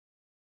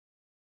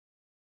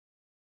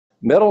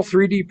Metal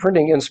 3D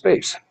printing in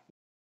space.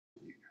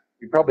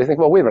 You probably think,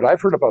 well, wait a minute,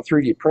 I've heard about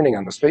 3D printing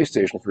on the space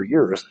station for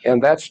years,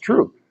 and that's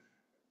true.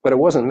 But it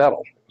wasn't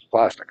metal, it was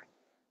plastic.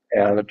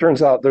 And it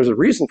turns out there's a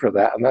reason for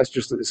that, and that's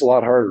just that it's a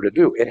lot harder to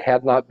do. It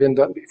had not been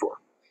done before.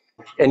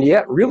 And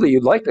yet, really,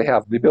 you'd like to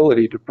have the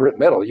ability to print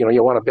metal. You know,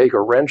 you want to bake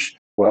a wrench.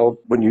 Well,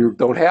 when you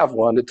don't have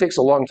one, it takes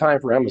a long time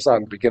for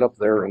Amazon to get up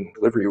there and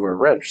deliver you a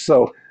wrench.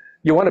 So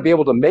you want to be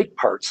able to make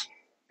parts.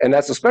 And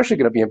that's especially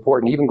going to be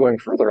important even going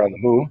further on the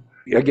moon.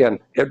 Again,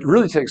 it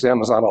really takes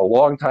Amazon a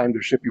long time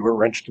to ship you a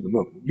wrench to the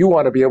moon. You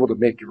want to be able to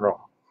make your own.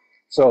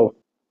 So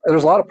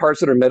there's a lot of parts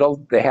that are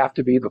metal. They have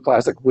to be. The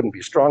plastic wouldn't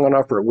be strong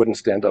enough, or it wouldn't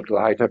stand up to the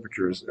high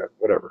temperatures,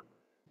 whatever.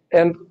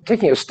 And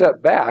taking a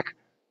step back,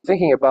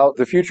 thinking about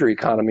the future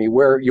economy,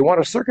 where you want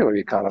a circular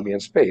economy in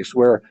space,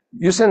 where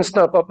you send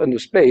stuff up into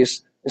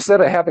space,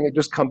 instead of having it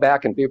just come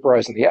back and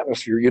vaporize in the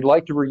atmosphere, you'd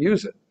like to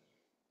reuse it.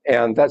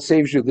 And that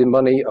saves you the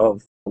money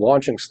of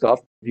launching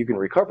stuff. You can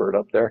recover it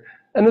up there.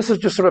 And this is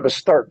just sort of a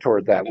start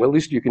toward that. Well, at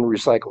least you can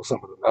recycle some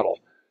of the metal.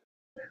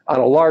 On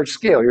a large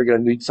scale, you're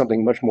going to need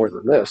something much more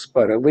than this,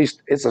 but at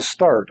least it's a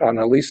start on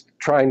at least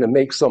trying to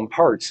make some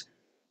parts,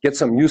 get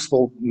some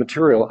useful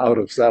material out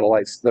of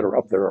satellites that are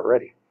up there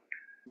already.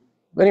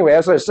 Anyway,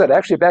 as I said,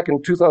 actually back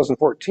in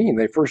 2014,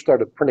 they first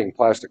started printing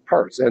plastic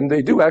parts, and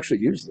they do actually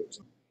use those.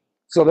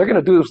 So they're going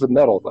to do this with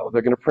metal, though.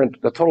 They're going to print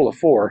a total of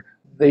 4.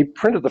 They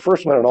printed the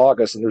first one in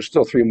August, and there's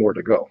still 3 more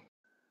to go.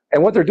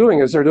 And what they're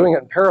doing is they're doing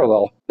it in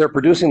parallel. They're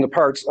producing the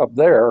parts up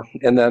there,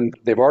 and then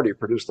they've already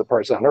produced the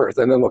parts on Earth,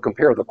 and then they'll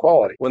compare the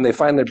quality. When they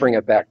finally bring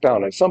it back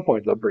down, at some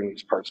point they'll bring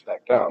these parts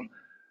back down,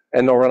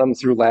 and they'll run them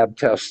through lab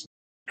tests.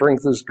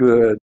 Strength is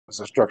good,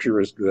 the structure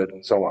is good,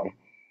 and so on.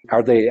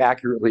 Are they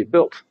accurately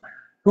built?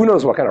 Who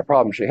knows what kind of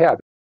problems you have.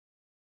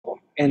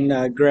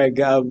 And Greg,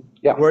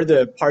 were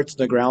the parts on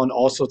the ground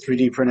also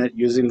 3D printed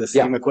using the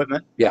same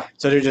equipment? Yeah.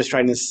 So they're just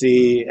trying to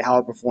see how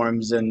it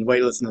performs in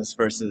weightlessness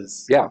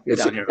versus down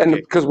here. And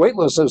because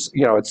weightlessness,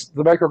 you know, it's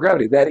the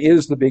microgravity. That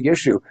is the big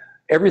issue.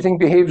 Everything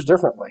behaves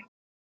differently.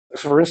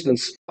 So for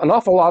instance, an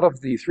awful lot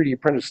of the 3D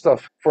printed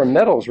stuff for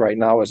metals right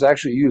now is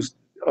actually used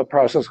a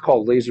process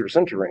called laser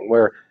sintering,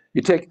 where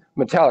you take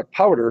metallic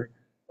powder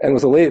and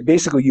with a laser,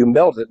 basically you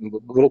melt it in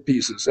little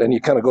pieces, and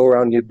you kind of go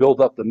around and you build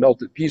up the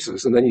melted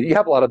pieces, and then you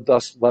have a lot of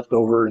dust left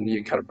over, and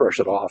you kind of brush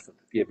it off at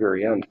the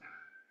very end.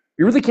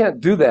 You really can't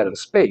do that in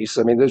space.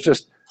 I mean, there's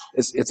just,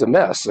 it's a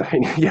mess. I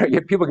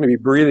mean, people are going to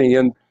be breathing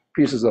in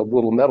pieces of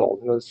little metal.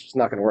 You know, it's just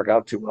not going to work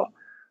out too well.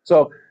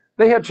 So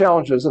they had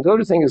challenges, and the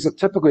other thing is that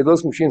typically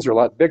those machines are a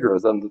lot bigger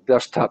than the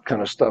desktop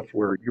kind of stuff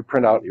where you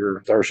print out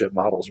your Starship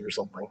models or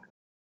something.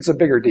 It's a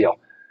bigger deal.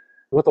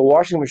 With a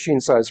washing machine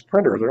sized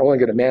printer, they're only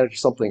going to manage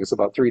something that's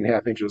about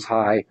 3.5 inches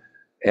high,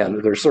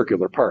 and they're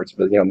circular parts,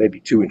 but maybe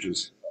 2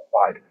 inches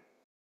wide.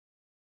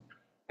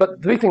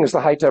 But the big thing is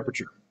the high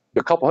temperature.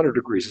 A couple hundred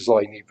degrees is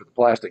all you need for the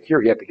plastic.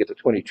 Here you have to get to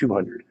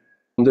 2200.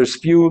 And there's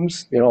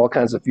fumes, all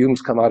kinds of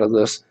fumes come out of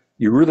this.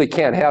 You really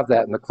can't have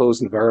that in the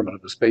closed environment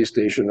of a space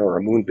station or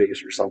a moon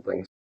base or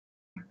something.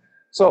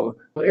 So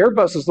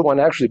Airbus is the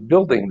one actually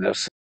building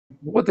this.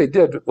 What they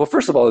did, well,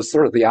 first of all, is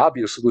sort of the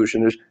obvious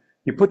solution is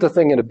you put the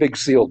thing in a big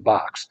sealed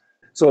box.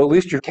 So at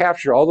least you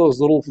capture all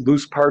those little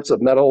loose parts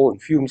of metal and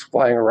fumes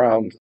flying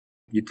around.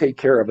 You take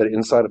care of it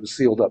inside of a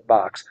sealed up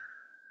box.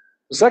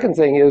 The second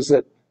thing is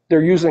that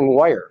they're using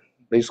wire,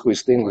 basically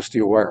stainless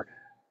steel wire.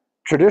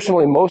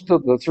 Traditionally, most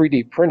of the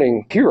 3D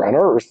printing here on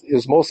Earth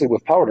is mostly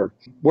with powder,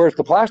 whereas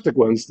the plastic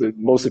ones that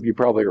most of you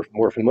probably are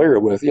more familiar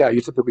with,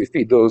 you typically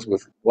feed those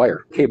with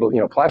wire, cable,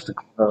 plastic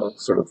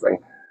sort of thing.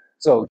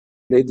 So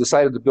they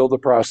decided to build a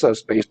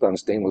process based on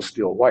stainless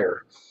steel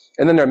wire.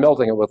 And then they're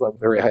melting it with a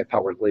very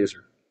high-powered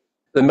laser.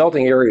 The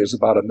melting area is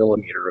about 1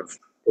 millimeter of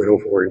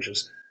 0.04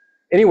 inches.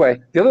 Anyway,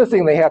 the other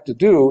thing they have to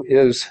do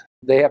is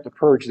they have to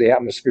purge the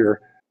atmosphere,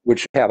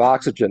 which have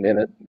oxygen in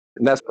it.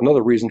 And that's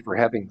another reason for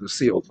having the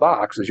sealed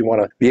box, is you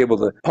want to be able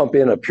to pump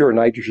in a pure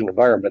nitrogen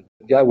environment.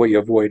 That way you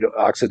avoid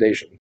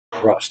oxidation,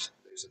 rust,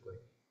 basically.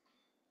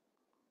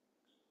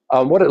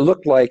 What it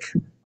looked like,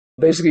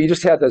 basically you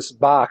just had this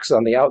box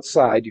on the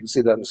outside. You can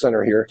see that in the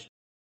center here.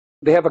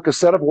 They have a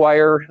cassette of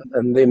wire,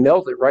 and they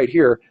melt it right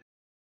here.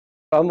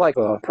 Unlike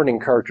a printing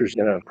cartridge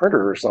in a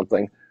printer or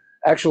something,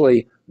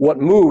 actually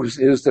what moves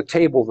is the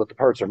table that the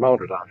parts are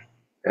mounted on,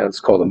 and it's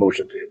called a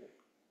motion table.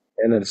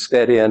 And then it's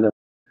fed in.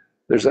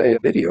 There's a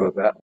video of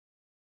that.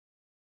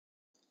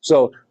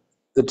 So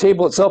the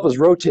table itself is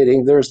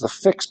rotating. There's the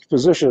fixed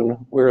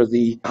position where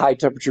the high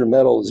temperature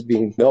metal is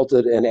being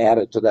melted and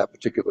added to that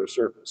particular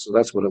surface. So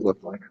that's what it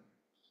looked like.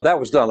 That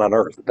was done on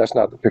Earth. That's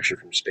not the picture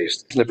from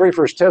space. The very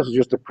first test was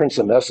just to print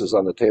some S's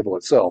on the table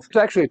itself.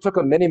 It took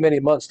them many, many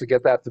months to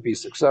get that to be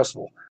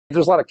successful.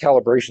 There's a lot of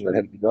calibration that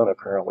had to be done,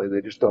 apparently.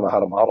 They just don't know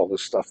how to model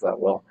this stuff that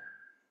well.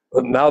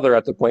 But now they're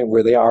at the point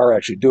where they are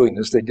actually doing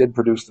this. They did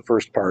produce the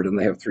first part, and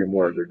they have 3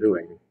 more they're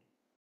doing.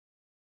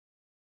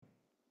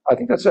 I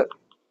think that's it.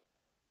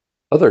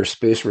 Other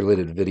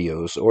space-related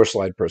videos or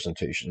slide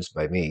presentations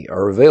by me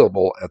are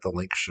available at the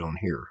link shown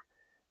here.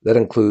 That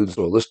includes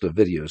a list of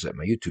videos at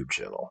my YouTube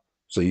channel.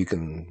 so you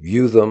can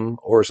view them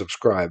or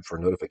subscribe for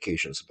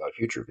notifications about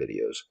future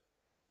videos.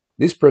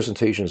 These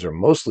presentations are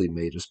mostly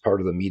made as part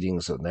of the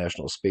meetings of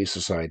National Space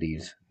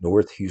Society's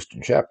North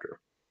Houston chapter,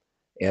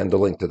 and a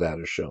link to that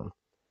is shown.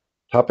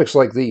 Topics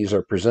like these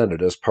are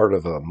presented as part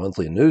of a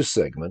monthly news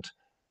segment,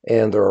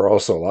 and there are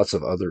also lots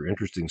of other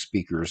interesting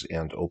speakers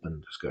and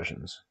open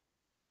discussions.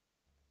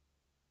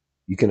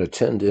 You can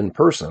attend in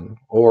person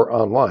or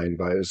online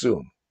via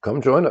Zoom.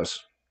 Come join us.